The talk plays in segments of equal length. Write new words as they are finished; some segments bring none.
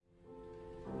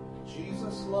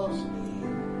Jesus loves me,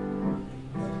 and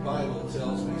the Bible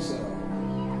tells me so.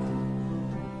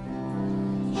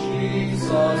 Jesus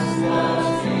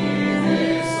loves me,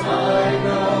 this I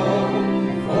know,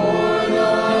 for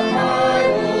the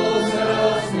Bible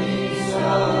tells me so.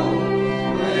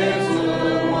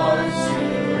 Little ones to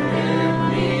him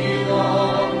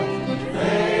belong,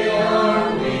 they are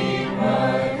weak,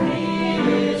 but he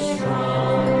is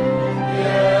strong.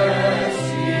 Yes,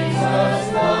 Jesus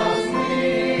loves me.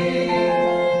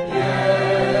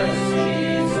 Yes,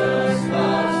 Jesus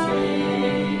loves me.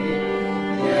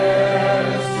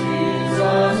 Yes,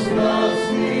 Jesus loves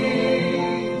me.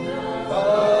 The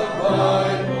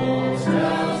Bible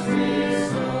tells me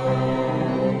so.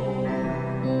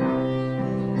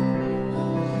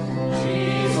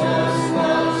 Jesus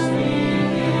loves me,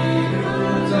 he who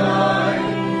died.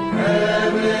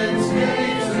 Heaven's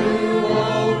gates to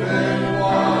open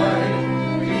wide.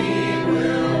 He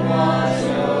will wash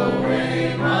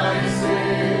away my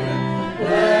sin.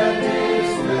 Let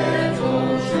his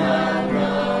little child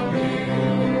come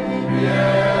in.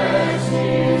 Yes,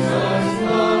 Jesus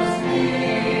loves me.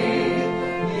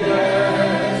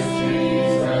 Yes,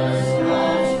 Jesus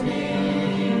loves me.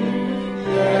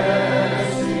 Yes,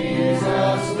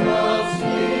 Jesus loves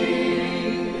me.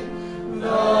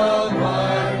 The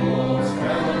Bible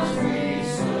tells me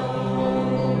so.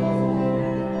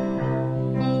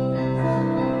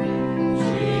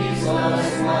 Jesus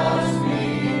loves me,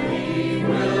 he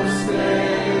will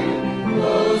stay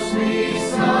close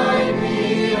beside me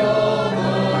all the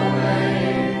way.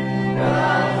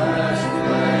 Thou hast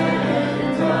bled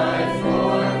and died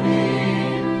for me,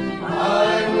 I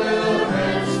will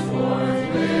henceforth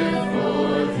live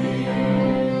for thee.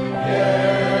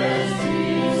 Yes,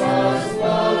 Jesus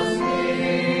loves me.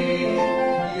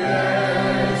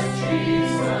 Yes,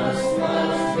 Jesus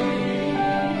loves me.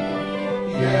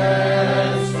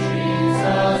 Yes,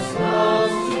 Jesus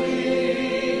loves me.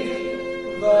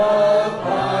 The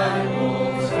Bible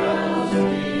tells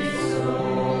me so.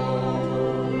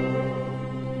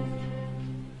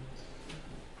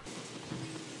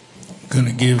 Going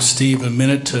to give Steve a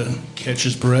minute to catch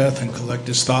his breath and collect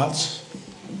his thoughts.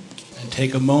 And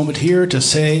take a moment here to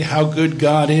say how good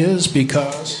God is,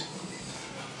 because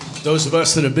those of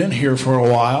us that have been here for a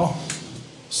while,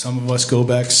 some of us go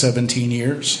back 17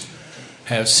 years,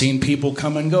 have seen people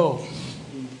come and go.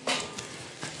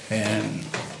 And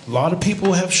a lot of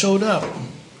people have showed up.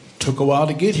 Took a while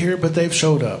to get here, but they've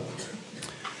showed up.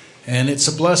 And it's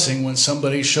a blessing when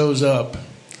somebody shows up,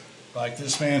 like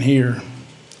this man here,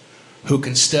 who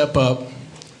can step up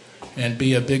and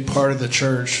be a big part of the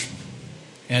church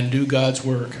and do God's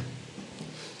work.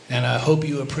 And I hope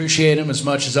you appreciate him as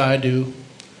much as I do.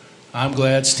 I'm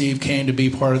glad Steve came to be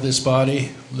part of this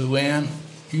body. Luann,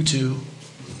 you too.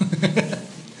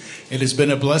 It has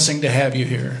been a blessing to have you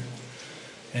here.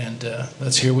 And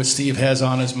let's hear what Steve has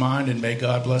on his mind, and may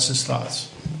God bless his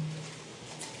thoughts.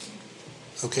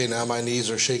 Okay, now my knees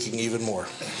are shaking even more.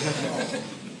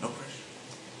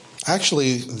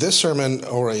 Actually, this sermon,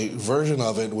 or a version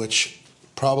of it, which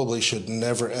probably should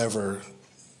never ever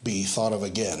be thought of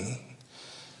again,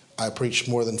 I preached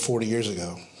more than 40 years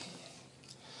ago.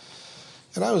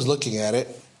 And I was looking at it,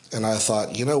 and I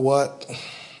thought, you know what?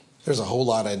 There's a whole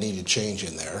lot I need to change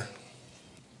in there.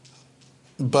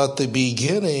 But the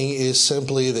beginning is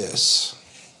simply this.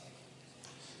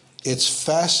 It's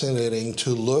fascinating to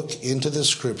look into the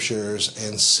Scriptures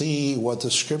and see what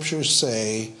the Scriptures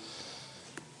say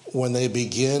when they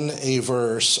begin a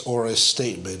verse or a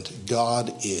statement.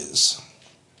 God is.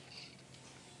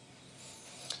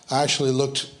 I actually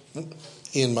looked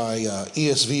in my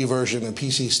ESV version and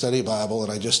PC Study Bible,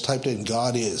 and I just typed in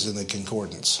God is in the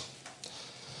concordance.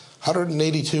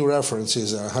 182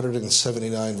 references and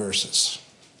 179 verses.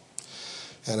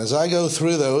 And as I go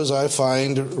through those, I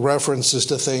find references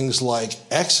to things like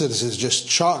Exodus is just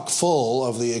chock full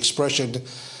of the expression,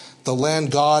 the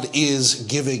land God is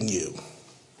giving you.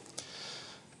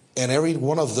 And every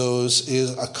one of those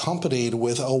is accompanied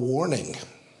with a warning.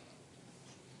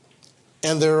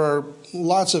 And there are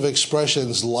lots of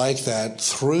expressions like that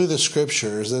through the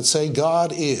Scriptures that say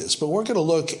God is. But we're going to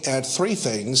look at three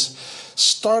things,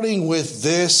 starting with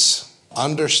this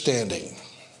understanding.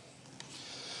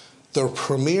 The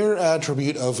premier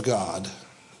attribute of God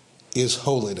is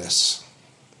holiness.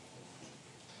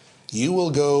 You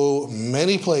will go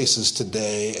many places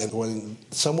today, and when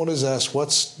someone is asked,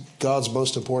 what's God's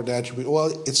most important attribute?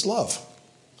 Well, it's love.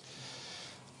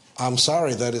 I'm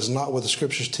sorry, that is not what the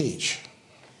Scriptures teach.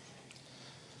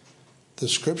 The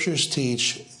Scriptures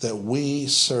teach that we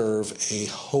serve a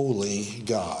holy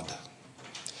God.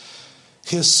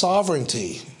 His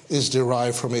sovereignty is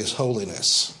derived from his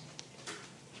holiness.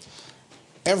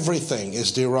 everything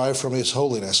is derived from his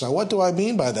holiness. Now, what do I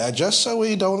mean by that? Just so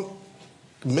we don't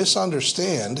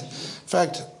misunderstand. In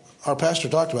fact, our pastor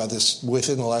talked about this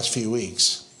within the last few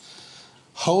weeks.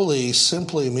 Holy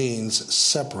simply means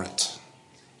separate.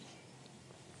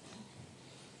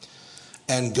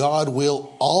 And God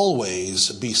will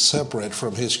always be separate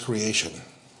from his creation.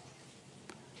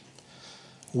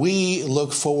 We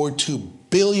look forward to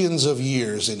billions of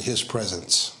years in his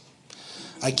presence.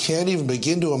 I can't even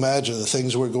begin to imagine the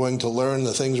things we're going to learn,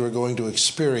 the things we're going to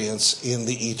experience in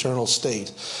the eternal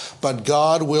state. But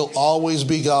God will always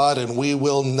be God, and we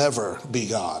will never be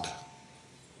God.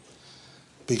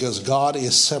 Because God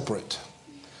is separate.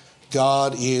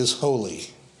 God is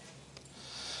holy.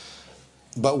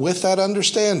 But with that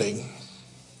understanding,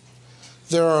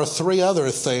 there are three other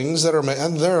things that are,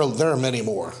 and there are many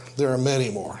more. There are many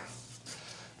more.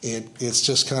 It's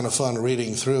just kind of fun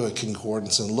reading through a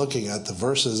concordance and looking at the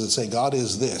verses that say God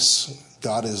is this,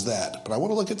 God is that. But I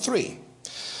want to look at three.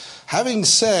 Having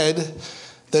said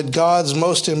that God's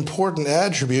most important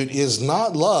attribute is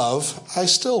not love, I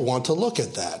still want to look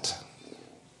at that.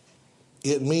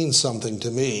 It means something to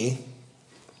me.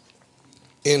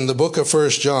 In the book of 1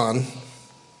 John,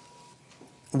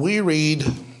 we read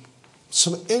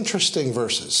some interesting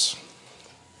verses.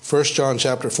 1 John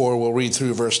chapter 4, we'll read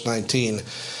through verse 19.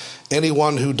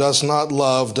 Anyone who does not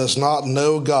love does not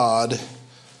know God,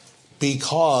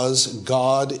 because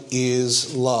God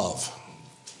is love.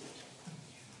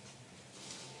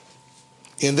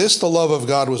 In this the love of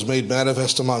God was made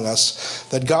manifest among us,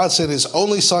 that God sent his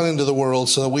only Son into the world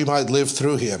so that we might live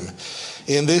through him.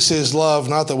 In this is love,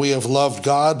 not that we have loved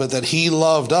God, but that he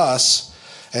loved us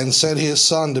and sent his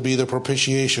Son to be the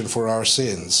propitiation for our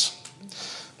sins.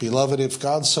 Beloved, if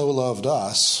God so loved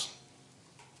us,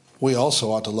 we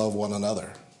also ought to love one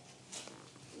another.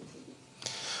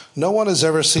 No one has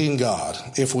ever seen God.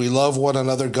 If we love one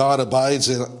another, God abides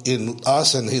in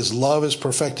us, and his love is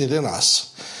perfected in us.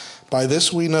 By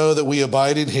this we know that we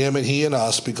abide in him and he in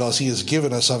us, because he has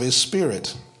given us of his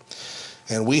Spirit.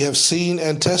 And we have seen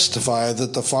and testified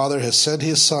that the Father has sent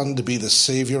his Son to be the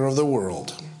Savior of the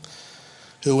world.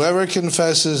 Whoever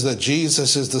confesses that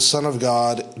Jesus is the Son of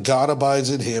God, God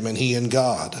abides in him and he in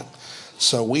God.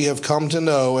 So we have come to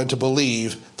know and to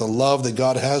believe the love that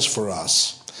God has for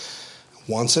us.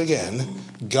 Once again,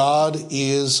 God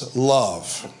is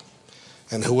love.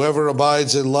 And whoever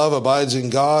abides in love abides in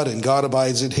God, and God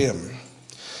abides in him.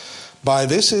 By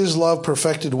this is love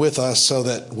perfected with us, so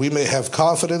that we may have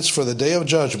confidence for the day of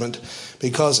judgment,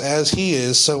 because as he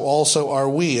is, so also are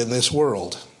we in this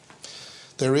world.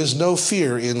 There is no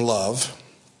fear in love,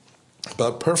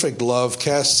 but perfect love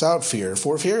casts out fear,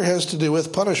 for fear has to do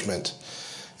with punishment.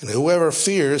 And whoever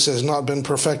fears has not been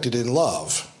perfected in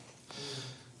love.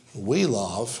 We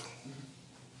love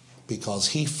because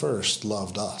he first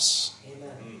loved us.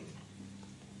 Amen.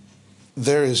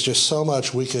 There is just so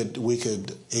much we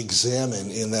could examine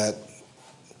in that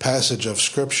passage of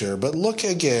Scripture, but look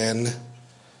again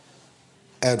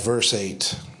at verse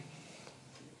 8.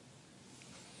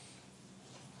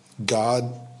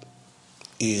 God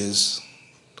is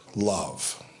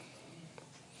love.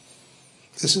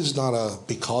 This is not a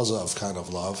because of kind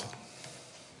of love.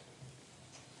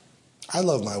 I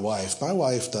love my wife. My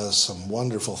wife does some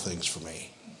wonderful things for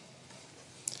me.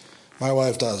 My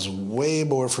wife does way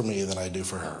more for me than I do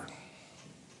for her.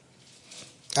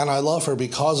 And I love her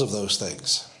because of those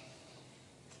things.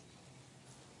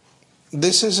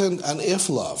 This isn't an if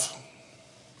love.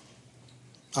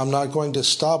 I'm not going to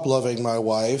stop loving my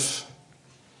wife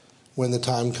when the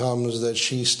time comes that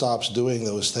she stops doing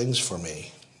those things for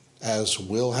me, as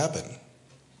will happen.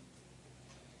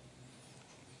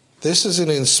 This is an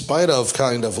in spite of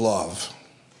kind of love.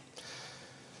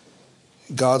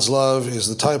 God's love is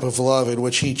the type of love in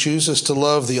which he chooses to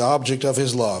love the object of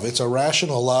his love. It's a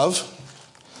rational love,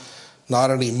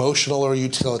 not an emotional or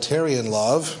utilitarian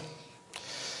love.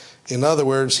 In other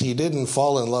words, he didn't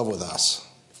fall in love with us.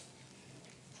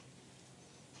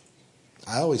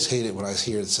 I always hate it when I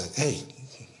hear it said, hey,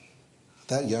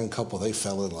 that young couple, they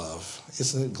fell in love.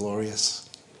 Isn't it glorious?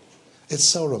 It's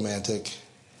so romantic.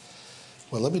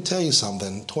 Well, let me tell you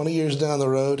something. 20 years down the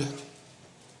road,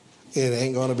 it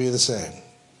ain't going to be the same.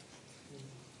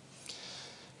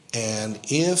 And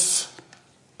if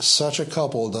such a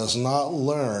couple does not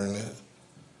learn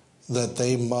that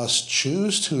they must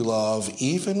choose to love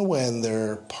even when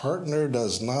their partner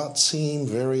does not seem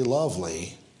very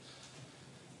lovely,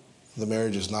 the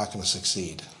marriage is not going to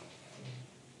succeed.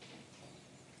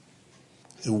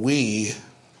 We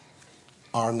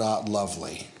are not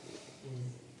lovely.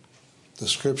 The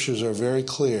scriptures are very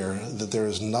clear that there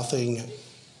is nothing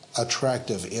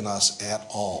attractive in us at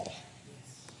all.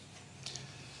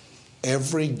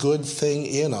 every good thing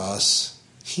in us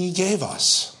he gave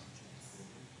us.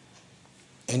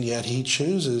 And yet he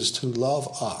chooses to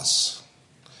love us.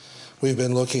 We've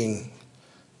been looking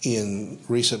in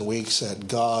recent weeks at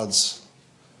God's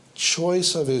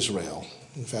choice of Israel.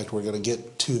 In fact, we're going to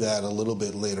get to that a little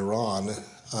bit later on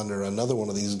under another one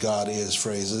of these God is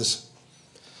phrases.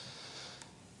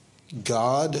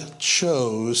 God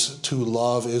chose to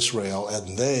love Israel,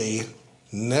 and they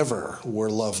never were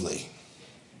lovely.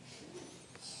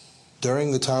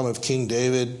 During the time of King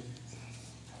David,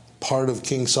 part of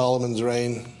King Solomon's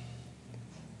reign,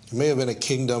 it may have been a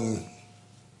kingdom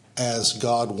as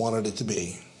God wanted it to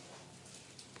be.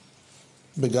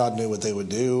 But God knew what they would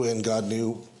do, and God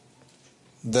knew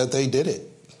that they did it.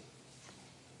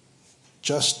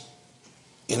 Just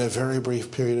in a very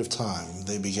brief period of time,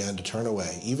 they began to turn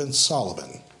away. Even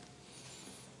Solomon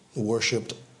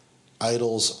worshipped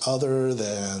idols other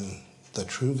than the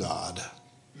true God.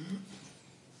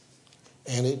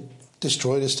 And it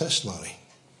destroyed his testimony.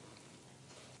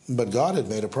 But God had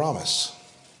made a promise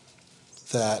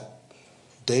that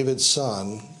David's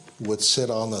son would sit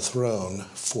on the throne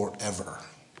forever.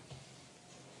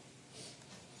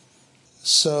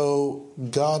 So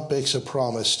God makes a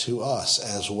promise to us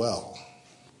as well.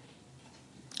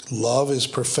 Love is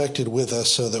perfected with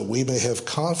us so that we may have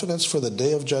confidence for the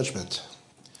day of judgment.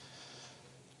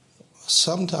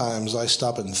 Sometimes I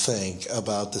stop and think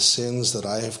about the sins that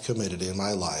I have committed in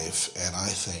my life, and I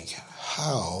think,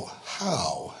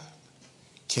 how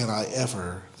can I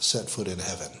ever set foot in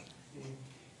heaven?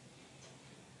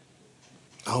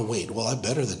 Oh, wait, well, I'm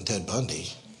better than Ted Bundy.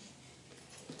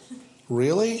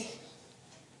 Really?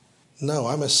 No,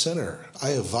 I'm a sinner. I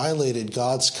have violated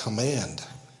God's command.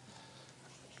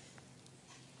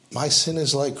 My sin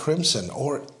is like crimson.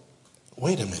 Or,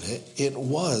 wait a minute, it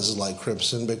was like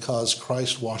crimson because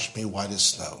Christ washed me white as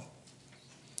snow.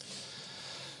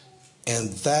 And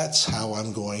that's how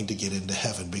I'm going to get into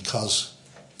heaven, because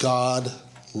God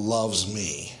loves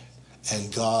me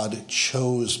and God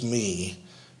chose me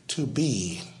to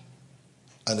be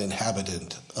an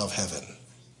inhabitant of heaven.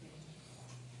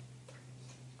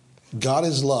 God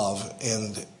is love,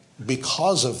 and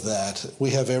because of that,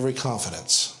 we have every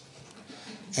confidence.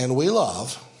 And we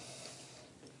love.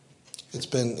 It's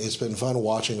been fun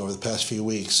watching over the past few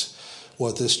weeks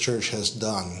what this church has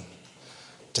done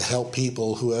to help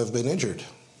people who have been injured.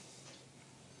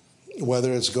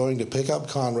 Whether it's going to pick up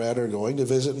Conrad or going to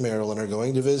visit Marilyn or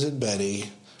going to visit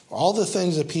Betty, all the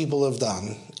things that people have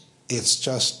done, it's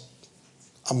just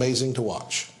amazing to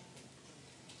watch.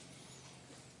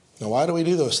 Now, why do we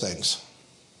do those things?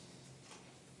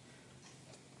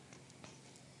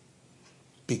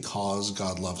 Because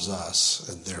God loves us,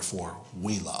 and therefore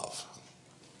we love.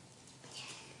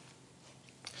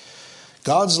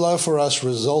 God's love for us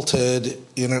resulted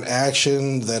in an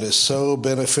action that is so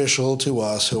beneficial to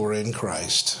us who are in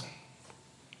Christ.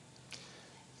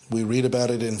 We read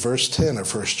about it in verse 10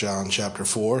 of 1 John chapter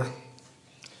 4.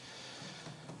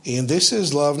 And this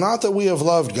is love, not that we have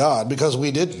loved God, because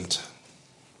we didn't,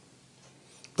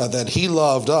 but that he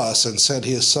loved us and sent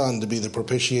his Son to be the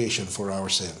propitiation for our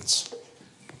sins.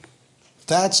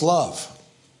 That's love.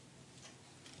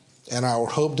 And our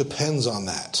hope depends on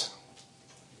that.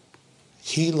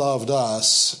 He loved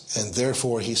us, and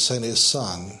therefore he sent his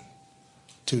Son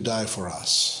to die for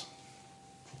us.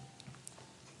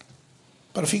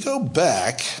 But if you go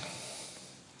back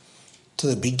to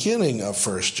the beginning of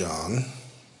 1 John,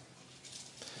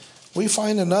 we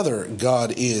find another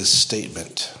God is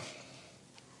statement.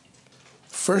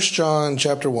 1 John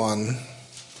chapter 1,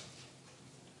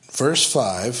 verse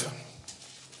 5.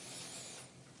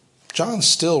 John's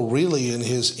still really in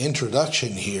his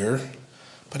introduction here,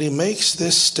 but he makes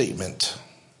this statement.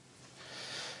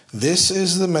 This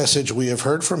is the message we have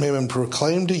heard from him and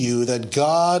proclaimed to you, that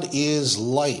God is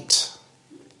light,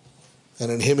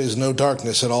 and in him is no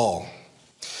darkness at all.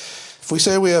 If we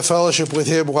say we have fellowship with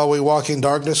him while we walk in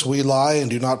darkness, we lie and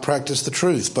do not practice the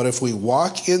truth. But if we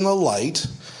walk in the light,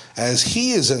 as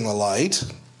he is in the light,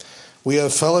 we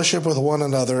have fellowship with one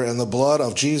another, and the blood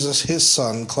of Jesus, his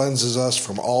Son, cleanses us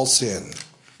from all sin.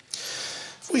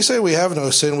 If we say we have no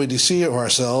sin, we deceive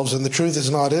ourselves, and the truth is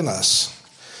not in us.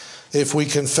 If we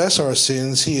confess our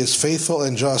sins, he is faithful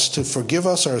and just to forgive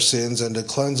us our sins and to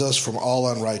cleanse us from all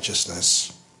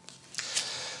unrighteousness.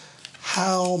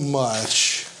 How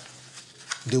much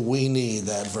do we need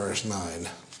that verse 9?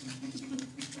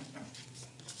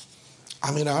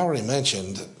 I mean, I already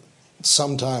mentioned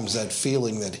sometimes that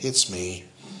feeling that hits me.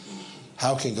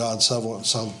 How can God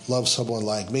love someone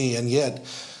like me? And yet,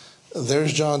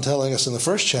 there's John telling us in the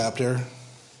first chapter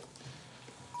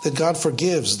that God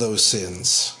forgives those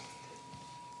sins.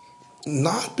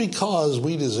 not because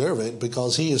we deserve it,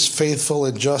 because he is faithful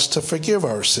and just to forgive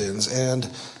our sins and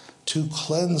to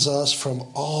cleanse us from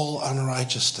all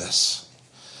unrighteousness.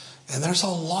 And there's a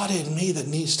lot in me that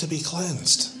needs to be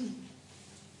cleansed.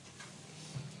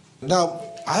 Now,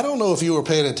 I don't know if you were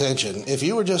paying attention. If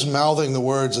you were just mouthing the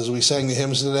words as we sang the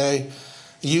hymns today,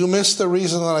 you missed the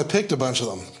reason that I picked a bunch of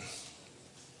them.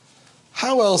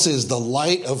 How else is the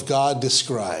light of God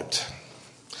described?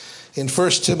 In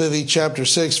 1 Timothy chapter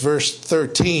 6, verse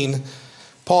 13,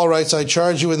 Paul writes, I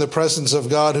charge you in the presence of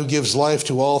God who gives life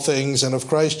to all things, and of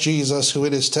Christ Jesus, who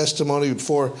in his testimony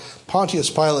before Pontius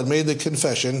Pilate made the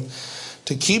confession,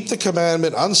 to keep the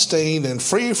commandment unstained and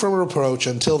free from reproach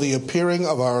until the appearing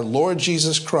of our Lord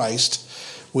Jesus Christ,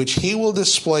 which he will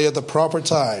display at the proper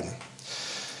time.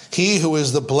 He who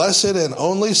is the blessed and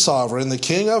only sovereign, the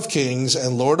King of kings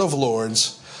and Lord of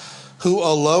lords, who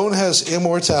alone has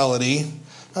immortality.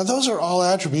 Now, those are all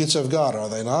attributes of God, are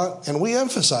they not? And we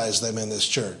emphasize them in this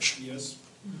church. Yes.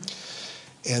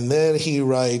 And then he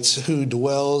writes, who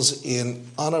dwells in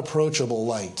unapproachable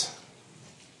light,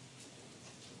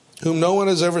 whom no one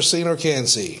has ever seen or can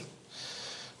see.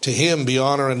 To him be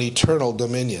honor and eternal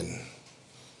dominion.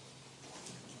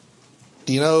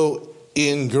 Do you know,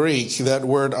 in Greek, that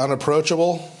word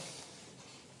unapproachable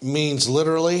means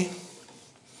literally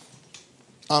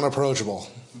unapproachable.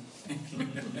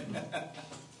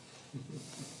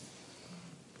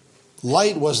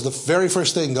 Light was the very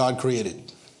first thing God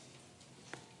created.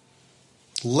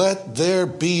 Let there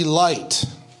be light.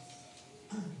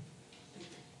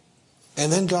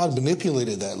 And then God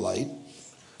manipulated that light.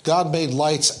 God made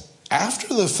lights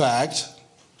after the fact.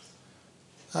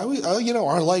 Our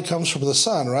light comes from the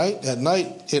sun, right? At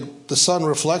night, the sun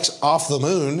reflects off the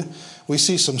moon. We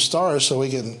see some stars so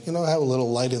we can, have a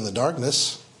little light in the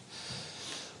darkness.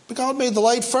 But God made the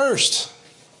light first.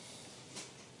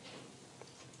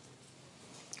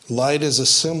 Light is a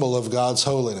symbol of God's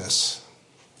holiness.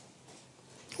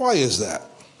 Why is that?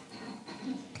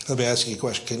 Let me ask you a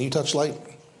question. Can you touch light?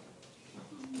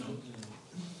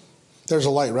 There's a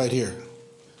light right here.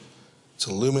 It's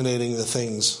illuminating the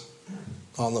things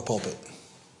on the pulpit.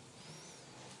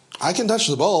 I can touch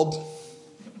the bulb.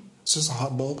 Is this a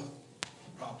hot bulb?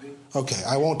 Probably. Okay,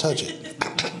 I won't touch it.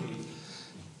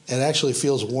 It actually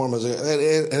feels warm, and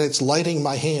it's lighting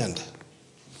my hand.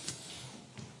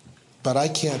 But I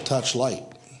can't touch light.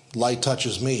 Light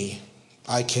touches me.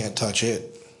 I can't touch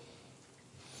it.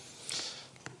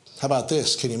 How about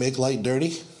this? Can you make light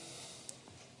dirty?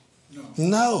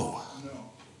 No.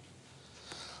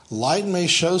 Light may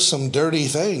show some dirty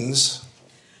things.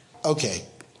 Okay.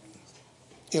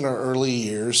 In our early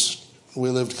years, we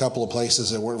lived a couple of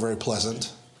places that weren't very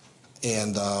pleasant.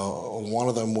 And one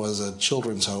of them was a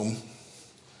children's home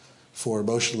for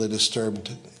emotionally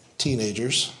disturbed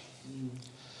teenagers.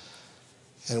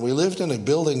 And we lived in a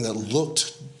building that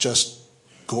looked just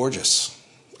gorgeous.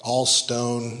 All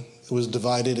stone. It was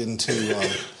divided into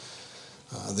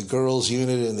the girls'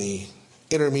 unit and the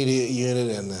intermediate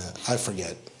unit, and I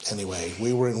forget. Anyway,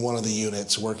 we were in one of the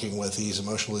units working with these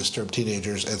emotionally disturbed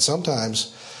teenagers, and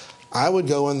sometimes I would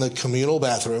go in the communal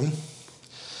bathroom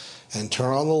and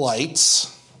turn on the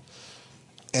lights,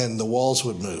 and the walls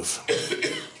would move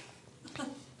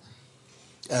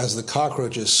as the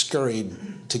cockroaches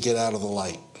scurried to get out of the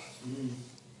light.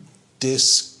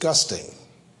 Disgusting.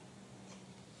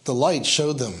 The light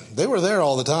showed them. They were there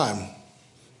all the time.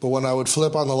 But when I would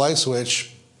flip on the light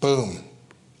switch, boom,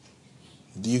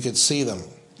 you could see them.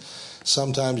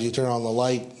 Sometimes you turn on the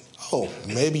light,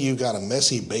 maybe you got a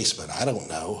messy basement, I don't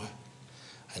know.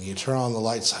 And you turn on the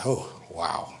lights,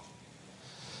 wow.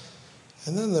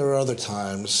 And then there are other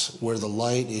times where the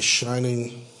light is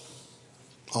shining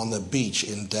on the beach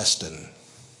in Destin.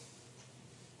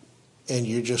 And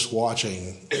you're just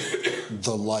watching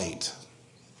the light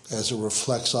as it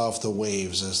reflects off the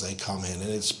waves as they come in. And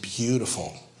it's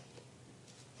beautiful.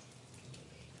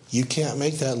 You can't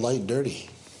make that light dirty.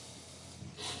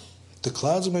 The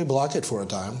clouds may block it for a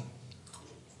time.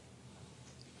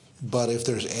 But if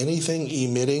there's anything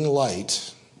emitting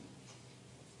light,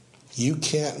 you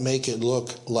can't make it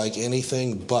look like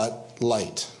anything but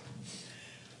light.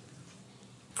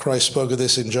 Christ spoke of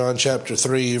this in John chapter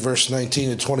 3, verse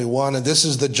 19 and 21. And this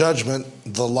is the judgment.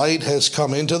 The light has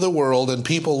come into the world, and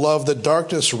people love the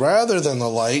darkness rather than the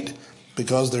light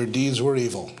because their deeds were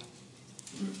evil.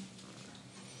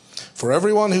 For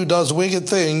everyone who does wicked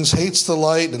things hates the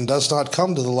light and does not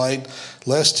come to the light,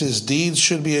 lest his deeds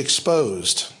should be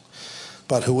exposed.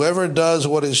 But whoever does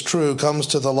what is true comes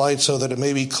to the light so that it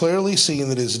may be clearly seen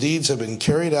that his deeds have been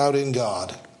carried out in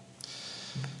God.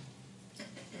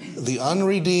 The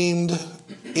unredeemed,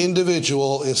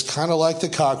 individual is kind of like the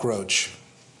cockroach.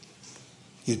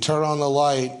 You turn on the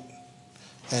light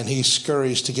and he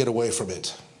scurries to get away from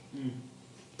it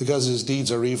because his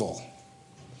deeds are evil.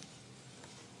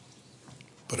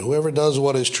 But whoever does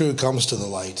what is true comes to the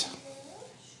light.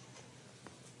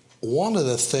 One of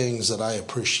the things that I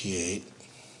appreciate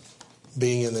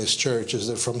being in this church is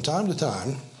that from time to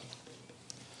time,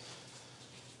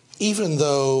 even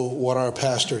though what our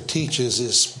pastor teaches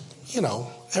is,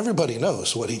 everybody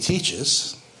knows what he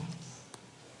teaches.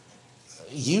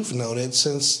 You've known it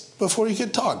since before you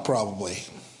could talk, probably.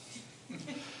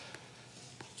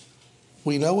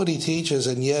 We know what he teaches,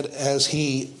 and yet as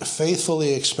he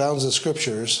faithfully expounds the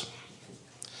scriptures,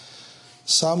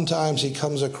 sometimes he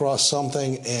comes across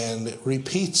something and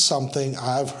repeats something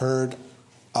I've heard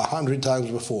 100 times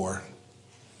before.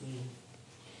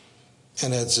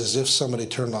 And it's as if somebody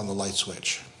turned on the light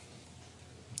switch.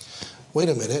 Wait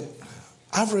a minute.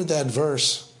 I've read that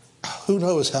verse who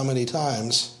knows how many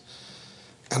times,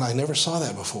 and I never saw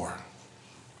that before.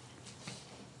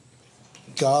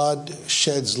 God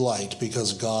sheds light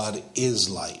because God is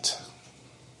light.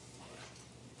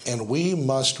 And we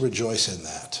must rejoice in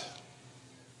that.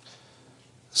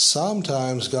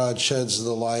 Sometimes God sheds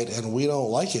the light and we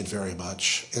don't like it very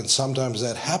much. And sometimes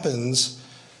that happens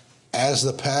as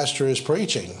the pastor is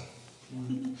preaching.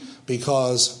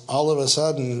 Because all of a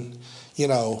sudden,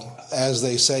 as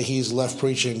they say, he's left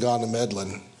preaching and gone to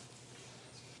meddling.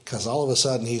 Because all of a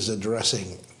sudden he's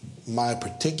addressing my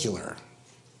particular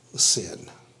sin.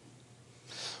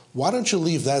 Why don't you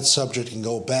leave that subject and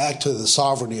go back to the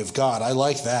sovereignty of God? I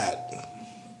like that.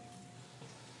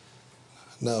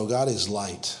 No, God is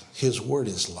light. His word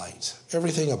is light.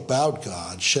 Everything about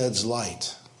God sheds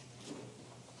light.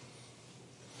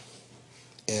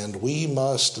 And we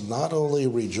must not only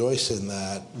rejoice in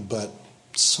that, but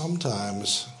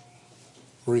sometimes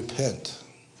repent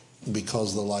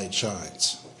because the light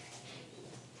shines.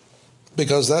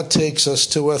 Because that takes us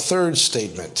to a third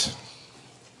statement.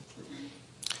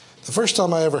 The first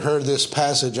time I ever heard this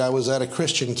passage, I was at a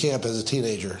Christian camp as a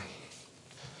teenager.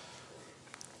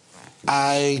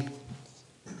 I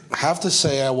have to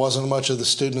say I wasn't much of the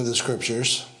student of the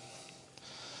scriptures.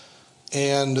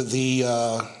 And the,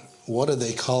 what did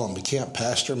they call him? The camp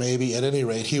pastor, maybe? At any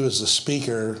rate, he was the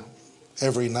speaker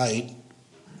every night,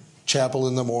 chapel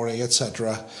in the morning,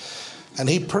 etc. And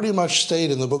he pretty much stayed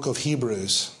in the book of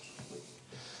Hebrews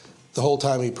the whole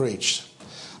time he preached.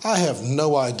 I have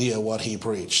no idea what he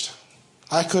preached.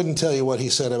 I couldn't tell you what he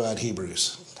said about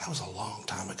Hebrews. That was a long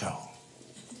time ago.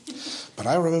 But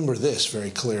I remember this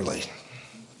very clearly.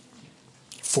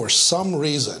 For some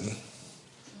reason,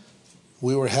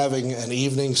 we were having an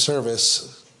evening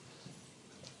service.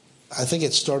 I think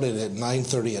it started at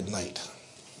 9:30 at night.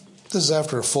 This is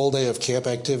after a full day of camp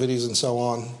activities and so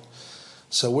on.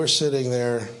 So we're sitting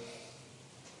there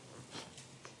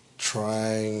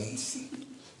trying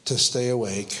to stay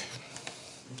awake.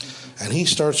 And he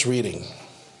starts reading.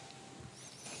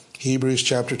 Hebrews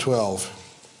chapter 12.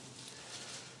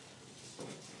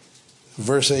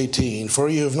 Verse 18, for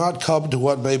you have not come to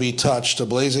what may be touched, a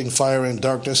blazing fire and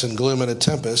darkness and gloom and a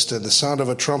tempest, and the sound of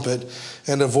a trumpet,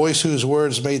 and a voice whose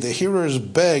words made the hearers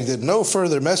beg that no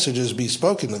further messages be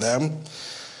spoken to them,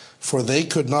 for they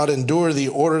could not endure the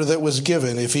order that was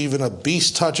given. If even a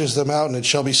beast touches the mountain, it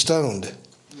shall be stoned.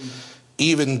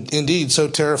 Even indeed, so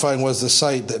terrifying was the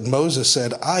sight that Moses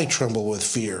said, I tremble with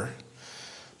fear.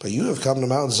 But you have come to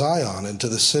Mount Zion and to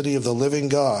the city of the living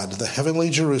God, the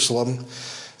heavenly Jerusalem,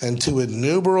 and to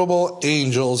innumerable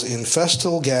angels in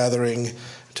festal gathering,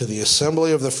 to the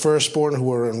assembly of the firstborn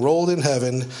who are enrolled in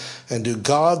heaven, and to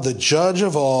God the judge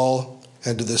of all,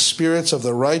 and to the spirits of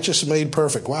the righteous made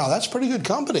perfect. Wow, that's pretty good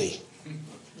company.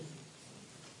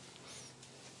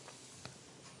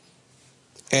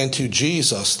 And to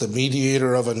Jesus, the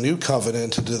mediator of a new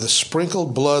covenant, to the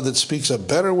sprinkled blood that speaks a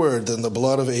better word than the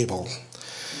blood of Abel.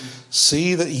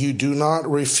 See that you do not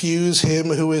refuse him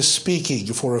who is speaking,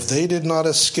 for if they did not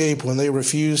escape when they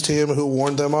refused him who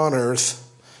warned them on earth,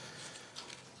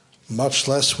 much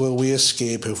less will we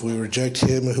escape if we reject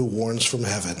him who warns from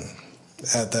heaven.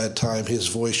 At that time his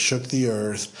voice shook the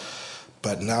earth,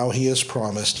 but now he has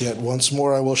promised, yet once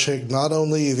more I will shake not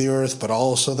only the earth, but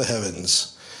also the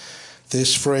heavens.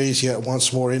 This phrase, yet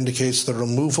once more, indicates the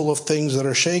removal of things that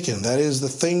are shaken. That is, the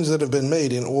things that have been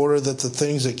made, in order that the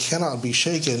things that cannot be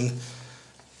shaken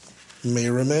may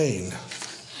remain.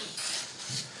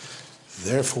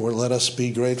 Therefore, let us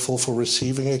be grateful for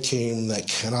receiving a kingdom that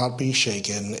cannot be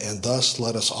shaken, and thus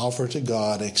let us offer to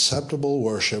God acceptable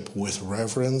worship with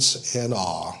reverence and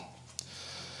awe.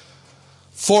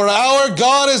 For our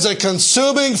God is a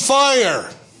consuming fire.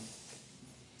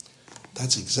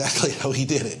 That's exactly how he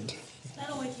did it.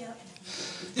 That'll wake you up.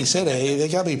 He said, hey, they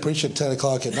got me preaching at 10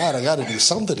 o'clock at night. I got to do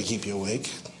something to keep you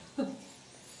awake.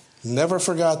 Never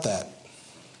forgot that.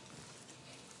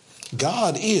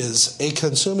 God is a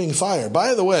consuming fire.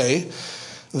 By the way,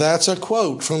 that's a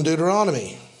quote from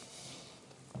Deuteronomy.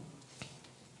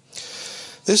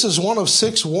 This is one of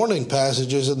 6 warning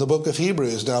passages in the book of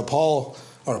Hebrews. Now, Paul,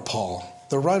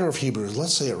 the writer of Hebrews,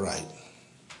 let's say it right,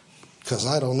 because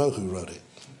I don't know who wrote it.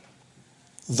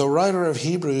 The writer of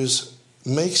Hebrews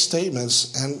makes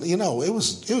statements, and it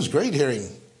was great hearing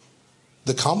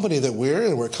the company that we're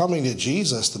in. We're coming to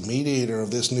Jesus, the mediator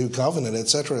of this new covenant,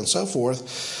 etc., and so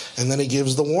forth. And then he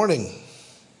gives the warning.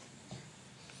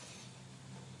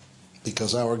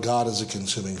 Because our God is a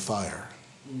consuming fire.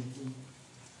 Mm-hmm.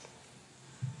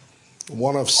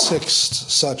 One of 6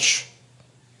 such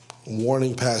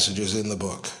warning passages in the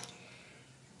book.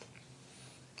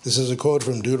 This is a quote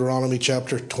from Deuteronomy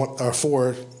chapter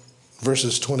 4,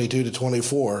 verses 22 to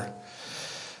 24.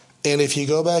 And if you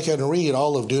go back and read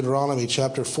all of Deuteronomy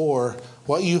chapter 4,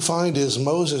 what you find is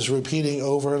Moses repeating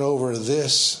over and over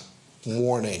this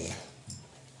warning.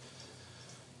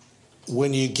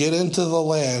 When you get into the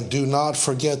land, do not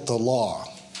forget the law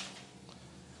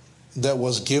that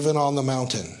was given on the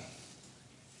mountain.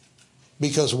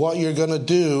 Because what you're going to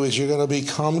do is you're going to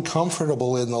become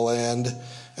comfortable in the land,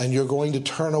 and you're going to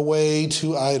turn away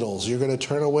to idols. You're going to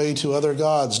turn away to other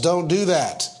gods. Don't do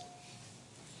that.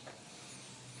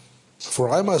 For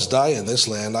I must die in this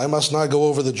land. I must not go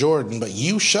over the Jordan, but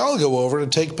you shall go over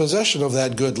and take possession of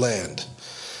that good land.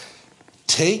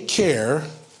 Take care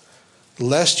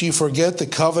lest you forget the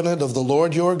covenant of the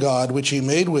Lord your God, which he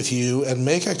made with you, and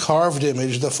make a carved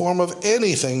image, the form of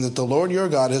anything that the Lord your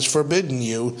God has forbidden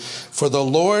you. For the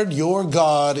Lord your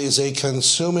God is a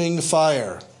consuming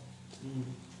fire.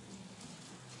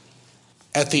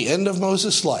 At the end of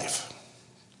Moses' life,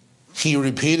 he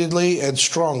repeatedly and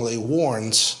strongly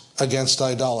warns against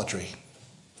idolatry.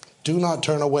 Do not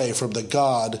turn away from the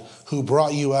God who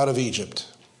brought you out of Egypt.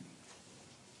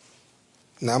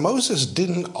 Now, Moses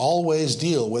didn't always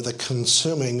deal with a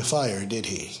consuming fire, did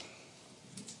he?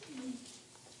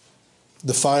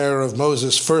 The fire of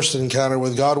Moses' first encounter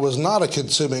with God was not a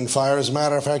consuming fire. As a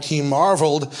matter of fact, he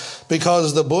marveled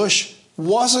because the bush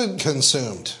wasn't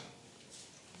consumed.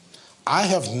 I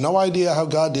have no idea how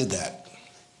God did that.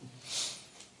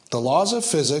 The laws of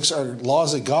physics are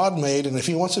laws that God made, and if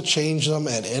he wants to change them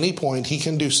at any point, he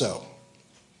can do so.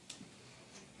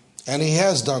 And he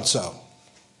has done so.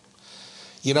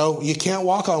 You can't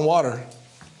walk on water,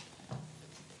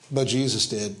 but Jesus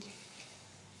did.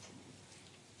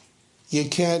 You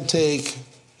can't take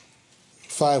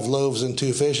 5 loaves and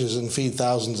 2 fishes and feed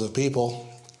thousands of people.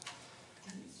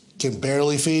 Can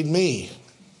barely feed me.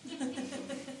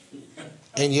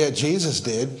 And yet Jesus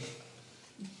did.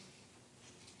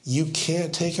 You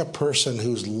can't take a person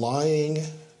who's lying,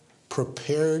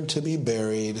 prepared to be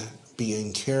buried,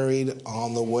 being carried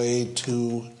on the way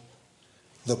to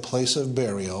the place of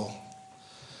burial,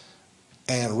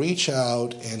 and reach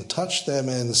out and touch them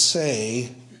and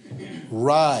say,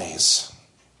 rise.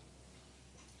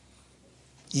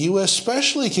 You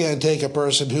especially can't take a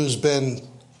person who's been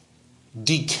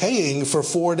decaying for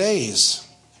 4 days.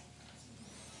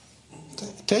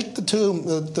 Take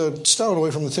the stone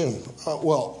away from the tomb.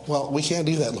 Well, we can't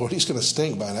do that, Lord. He's going to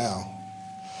stink by now.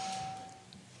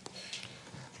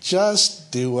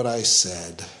 Just do what I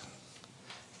said.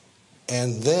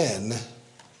 And then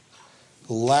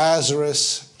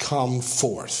Lazarus come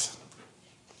forth.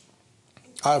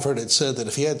 I've heard it said that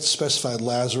if he had specified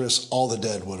Lazarus, all the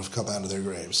dead would have come out of their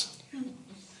graves.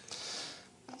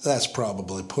 That's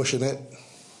probably pushing it.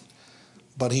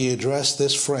 But he addressed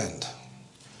this friend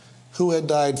who had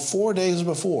died 4 days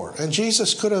before. And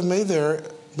Jesus could have made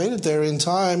it there in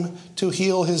time to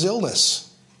heal his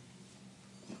illness.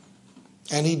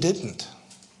 And he didn't.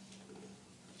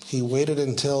 He waited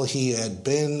until he had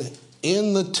been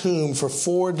in the tomb for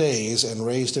 4 days and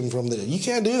raised him from the dead. You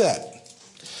can't do that.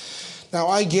 Now,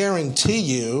 I guarantee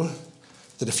you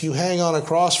that if you hang on a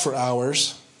cross for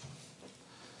hours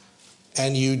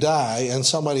and you die and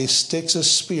somebody sticks a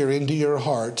spear into your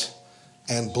heart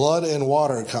and blood and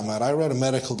water come out. I read a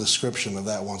medical description of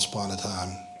that once upon a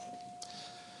time.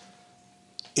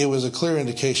 It was a clear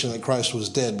indication that Christ was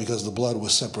dead because the blood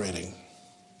was separating.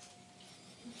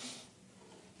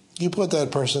 You put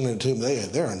that person in a tomb,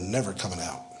 they are never coming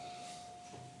out.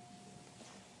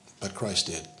 But Christ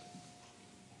did.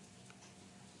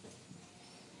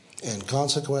 And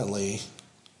consequently,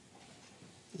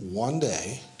 one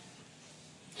day,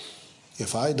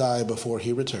 if I die before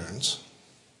he returns,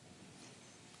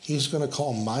 he's going to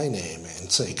call my name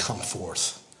and say, come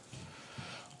forth.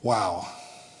 Wow.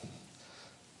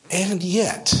 And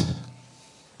yet,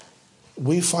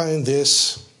 we find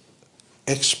this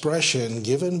expression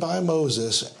given by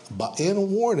Moses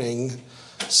in warning,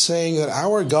 saying that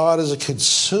our God is a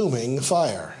consuming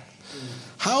fire.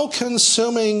 How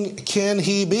consuming can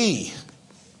he be?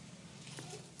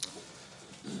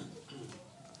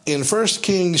 In 1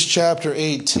 Kings chapter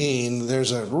 18,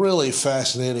 there's a really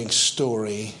fascinating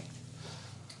story.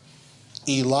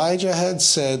 Elijah had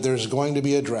said there's going to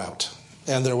be a drought,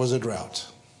 and there was a drought.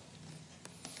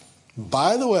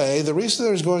 By the way, the reason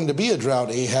there's going to be a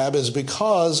drought, Ahab, is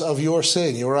because of your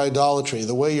sin, your idolatry,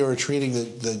 the way you're treating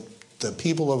the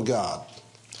people of God.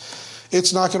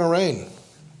 It's not going to rain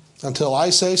until I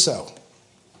say so.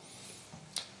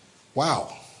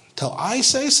 Wow, till I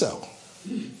say so.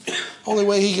 Only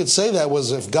way he could say that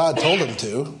was if God told him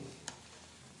to.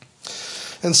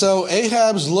 And so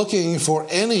Ahab's looking for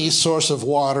any source of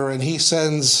water, and he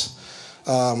sends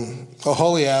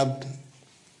Aholiab,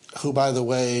 who, by the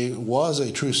way, was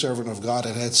a true servant of God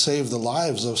and had saved the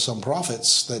lives of some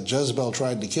prophets that Jezebel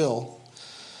tried to kill.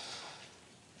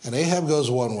 And Ahab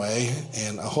goes one way,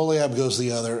 and Aholiab goes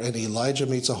the other, and Elijah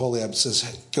meets Aholiab and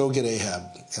says, go get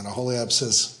Ahab. And Aholiab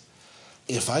says,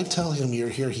 if I tell him you're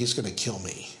here, he's going to kill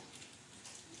me.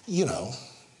 You know,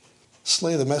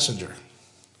 slay the messenger.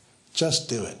 Just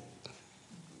do it.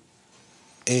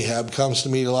 Ahab comes to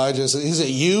meet Elijah and says, is it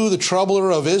you, the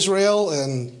troubler of Israel?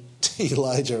 And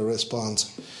Elijah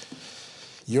responds,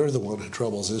 you're the one who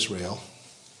troubles Israel.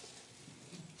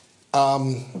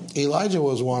 Elijah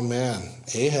was one man.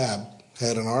 Ahab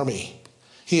had an army.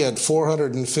 He had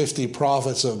 450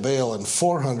 prophets of Baal and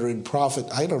 400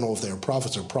 I don't know if they were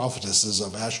prophets or prophetesses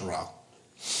of Asherah.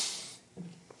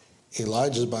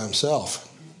 Elijah's by himself,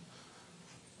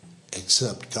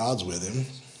 except God's with him.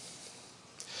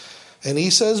 And he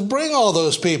says, bring all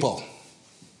those people.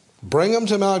 Bring them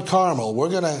to Mount Carmel. We're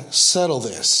going to settle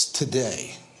this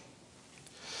today.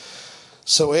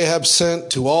 So Ahab sent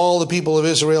to all the people of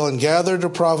Israel and gathered the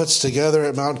prophets together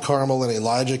at Mount Carmel. And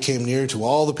Elijah came near to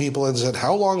all the people and said,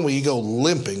 how long will you go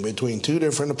limping between two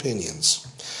different opinions?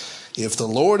 If the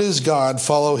Lord is God,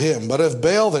 follow him. But if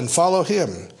Baal, then follow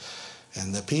him.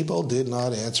 And the people did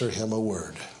not answer him a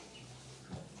word.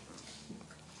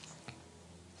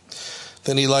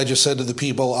 Then Elijah said to the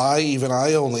people, even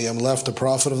I only, am left a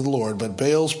prophet of the Lord, but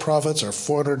Baal's prophets are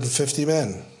 450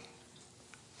 men.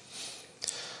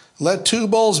 Let 2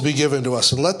 bulls be given to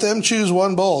us, and let them choose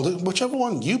one bull. Whichever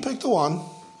one, you pick the one.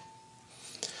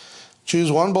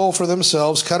 Choose one bull for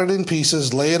themselves, cut it in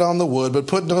pieces, lay it on the wood, but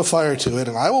put no fire to it.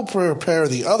 And I will prepare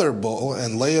the other bull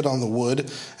and lay it on the wood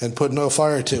and put no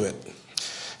fire to it.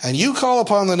 And you call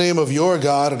upon the name of your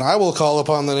God, and I will call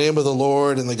upon the name of the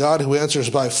Lord, and the God who answers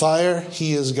by fire,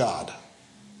 he is God.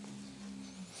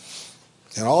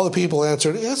 And all the people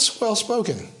answered, it's well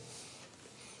spoken.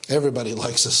 Everybody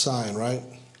likes a sign, right?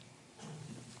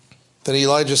 Then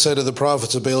Elijah said to the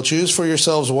prophets of Baal, choose for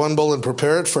yourselves one bull and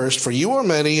prepare it first, for you are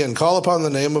many, and call upon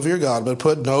the name of your God, but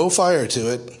put no fire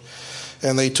to it.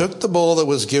 And they took the bull that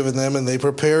was given them, and they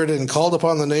prepared it and called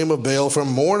upon the name of Baal from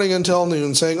morning until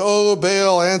noon, saying, O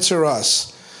Baal, answer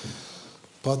us.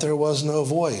 But there was no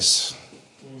voice,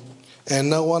 and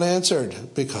no one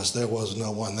answered, because there was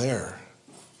no one there.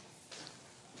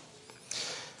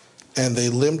 And they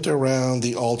limped around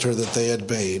the altar that they had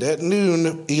made. At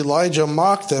noon, Elijah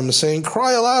mocked them, saying,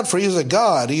 cry aloud, for he is a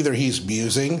god. Either he's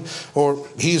musing, or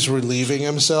he's relieving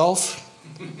himself.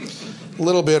 A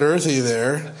little bit earthy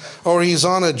there. Or he's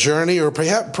on a journey, or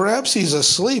perhaps he's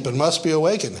asleep and must be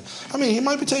awakened. I mean, he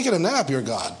might be taking a nap, your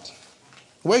God.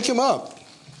 Wake him up.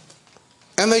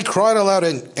 And they cried aloud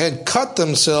and cut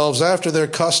themselves after their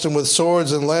custom with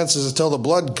swords and lances until the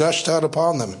blood gushed out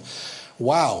upon them.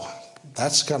 Wow,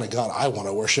 that's the kind of God I want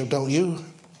to worship, don't you?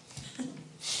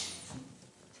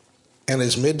 And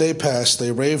as midday passed,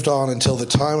 they raved on until the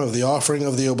time of the offering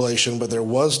of the oblation, but there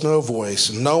was no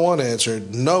voice. No one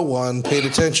answered. No one paid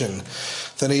attention.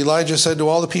 Then Elijah said to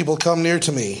all the people, come near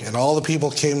to me. And all the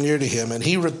people came near to him, and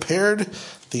he repaired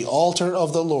the altar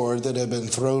of the Lord that had been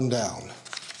thrown down.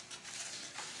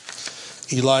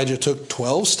 Elijah took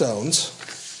 12 stones,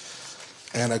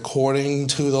 and according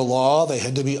to the law, they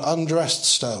had to be undressed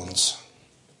stones.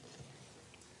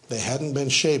 They hadn't been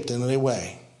shaped in any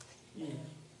way.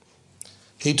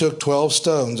 He took 12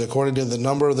 stones, according to the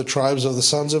number of the tribes of the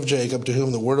sons of Jacob, to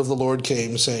whom the word of the Lord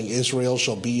came, saying, Israel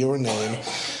shall be your name.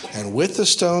 And with the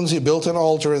stones he built an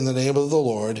altar in the name of the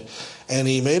Lord, and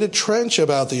he made a trench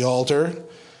about the altar,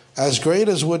 as great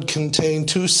as would contain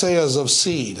 2 seahs of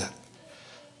seed.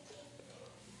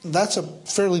 That's a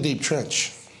fairly deep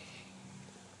trench.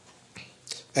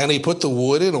 And he put the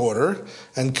wood in order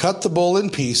and cut the bull in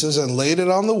pieces and laid it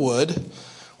on the wood.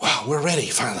 Wow, we're ready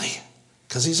finally,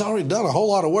 because he's already done a whole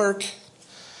lot of work.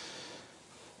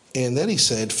 And then he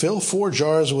said, fill 4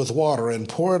 jars with water and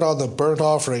pour it on the burnt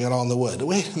offering and on the wood.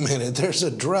 Wait a minute, there's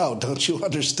a drought, don't you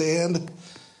understand?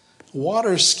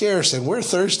 Water's scarce and we're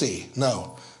thirsty.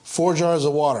 No, 4 jars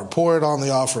of water, pour it on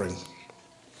the offering.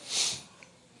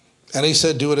 And he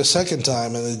said, do it a second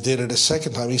time, and they did it a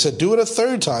second time. He said, do it a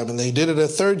third time, and they did it a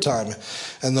third time.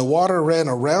 And the water ran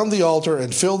around the altar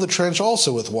and filled the trench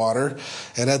also with water.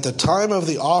 And at the time of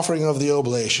the offering of the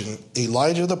oblation,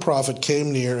 Elijah the prophet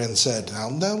came near and said,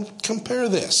 now compare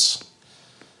this.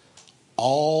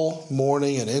 All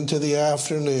morning and into the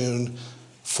afternoon,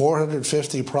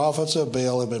 450 prophets of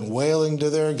Baal have been wailing to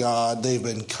their God. They've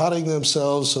been cutting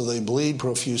themselves so they bleed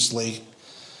profusely.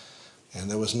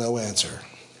 And there was no answer.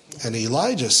 And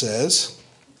Elijah says,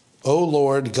 O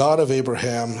Lord, God of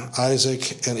Abraham,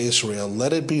 Isaac, and Israel,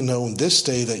 let it be known this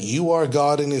day that you are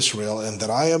God in Israel, and that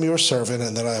I am your servant,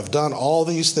 and that I have done all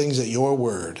these things at your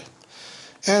word.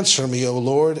 Answer me, O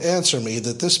Lord, answer me,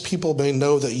 that this people may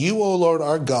know that you, O Lord,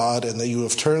 are God, and that you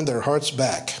have turned their hearts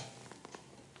back.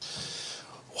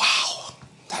 Wow,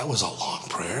 that was a long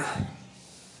prayer.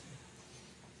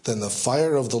 Then the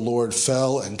fire of the Lord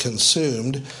fell and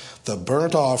consumed the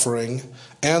burnt offering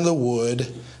and the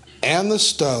wood and the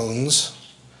stones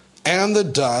and the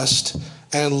dust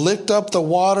and licked up the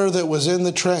water that was in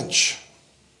the trench.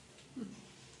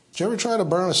 Did you ever try to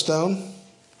burn a stone?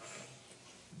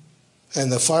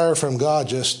 And the fire from God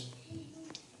just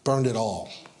burned it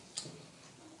all.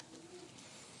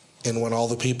 And when all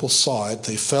the people saw it,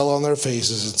 they fell on their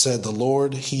faces and said, the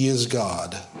Lord, He is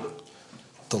God.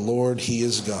 The Lord, He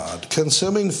is God.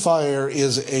 Consuming fire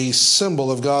is a symbol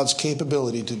of God's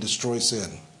capability to destroy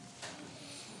sin.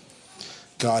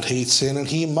 God hates sin and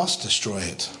He must destroy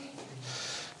it.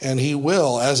 And He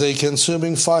will as a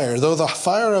consuming fire. Though the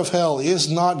fire of hell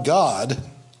is not God,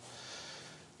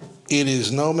 it is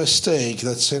no mistake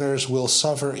that sinners will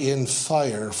suffer in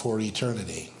fire for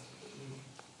eternity.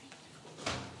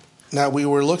 Now, we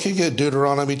were looking at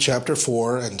Deuteronomy chapter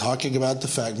 4 and talking about the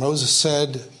fact Moses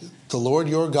said, the Lord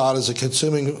your God is a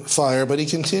consuming fire, but he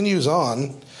continues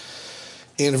on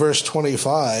in verse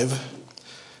 25,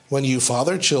 when you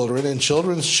father children and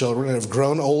children's children have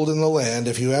grown old in the land,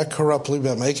 if you act corruptly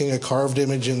by making a carved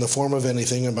image in the form of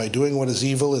anything and by doing what is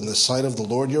evil in the sight of the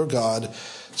Lord your God,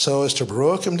 so as to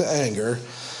provoke him to anger,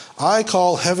 I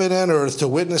call heaven and earth to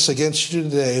witness against you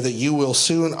today that you will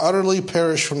soon utterly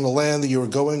perish from the land that you are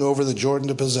going over the Jordan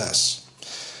to possess.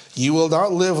 You will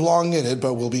not live long in it,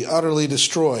 but will be utterly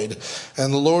destroyed.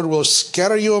 And the Lord will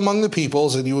scatter you among the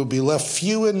peoples, and you will be left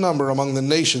few in number among the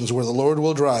nations where the Lord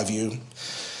will drive you.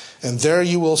 And there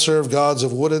you will serve gods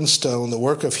of wood and stone, the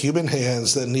work of human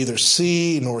hands, that neither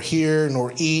see, nor hear,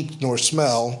 nor eat, nor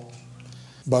smell.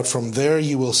 But from there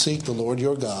you will seek the Lord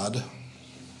your God,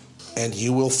 and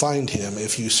you will find him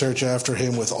if you search after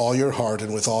him with all your heart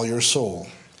and with all your soul.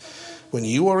 When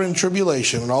you are in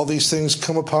tribulation and all these things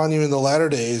come upon you in the latter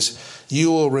days, you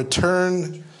will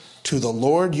return to the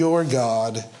Lord your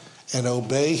God and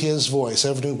obey his voice.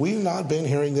 Have we not been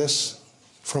hearing this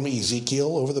from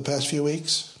Ezekiel over the past few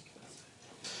weeks?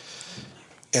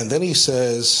 And then he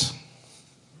says,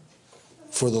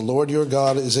 for the Lord your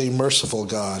God is a merciful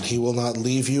God. He will not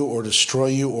leave you or destroy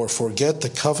you or forget the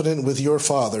covenant with your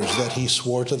fathers that he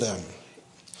swore to them.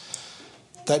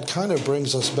 That kind of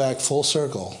brings us back full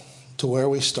circle to where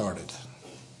we started.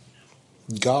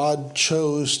 God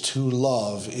chose to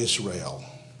love Israel,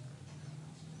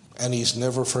 and he's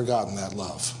never forgotten that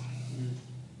love.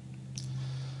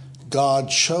 God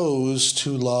chose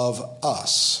to love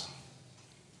us,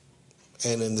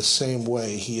 and in the same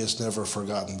way, he has never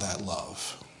forgotten that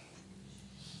love.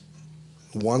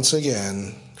 Once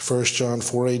again, 1 John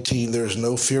 4:18, there is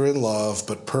no fear in love,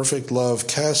 but perfect love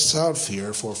casts out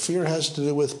fear, for fear has to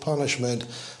do with punishment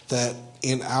that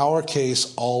in our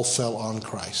case all fell on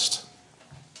Christ.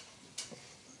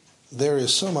 There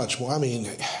is so much more. I mean,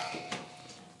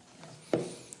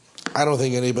 I don't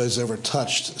think anybody's ever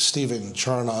touched Stephen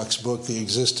Charnock's book, The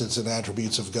Existence and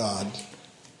Attributes of God.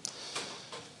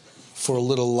 For a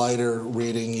little lighter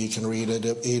reading, you can read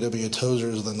A.W.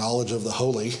 Tozer's The Knowledge of the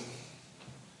Holy.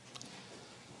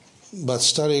 But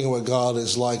studying what God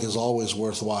is like is always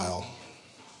worthwhile.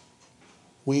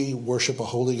 We worship a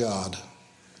holy God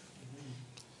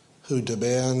who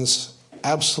demands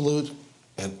absolute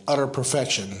and utter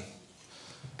perfection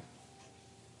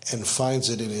and finds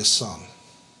it in his Son,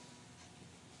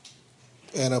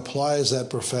 and applies that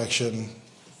perfection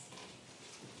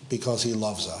because he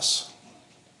loves us.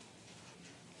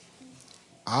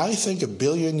 I think 1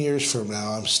 billion years from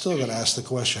now, I'm still going to ask the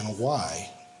question, why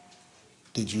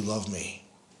did you love me?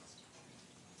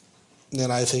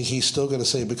 And I think he's still going to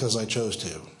say, because I chose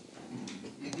to.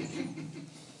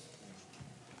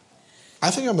 I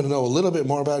think I'm going to know a little bit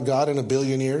more about God in 1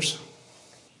 billion years.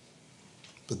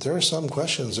 But there are some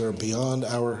questions that are beyond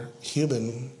our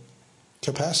human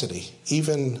capacity,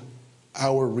 even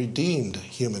our redeemed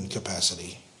human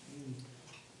capacity.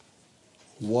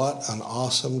 What an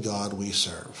awesome God we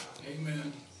serve.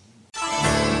 Amen.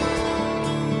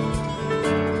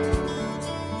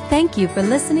 Thank you for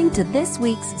listening to this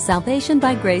week's Salvation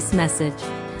by Grace message.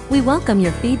 We welcome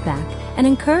your feedback and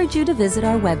encourage you to visit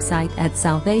our website at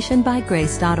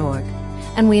salvationbygrace.org.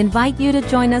 And we invite you to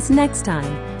join us next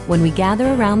time when we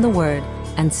gather around the Word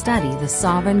and study the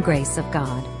sovereign grace of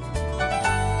God.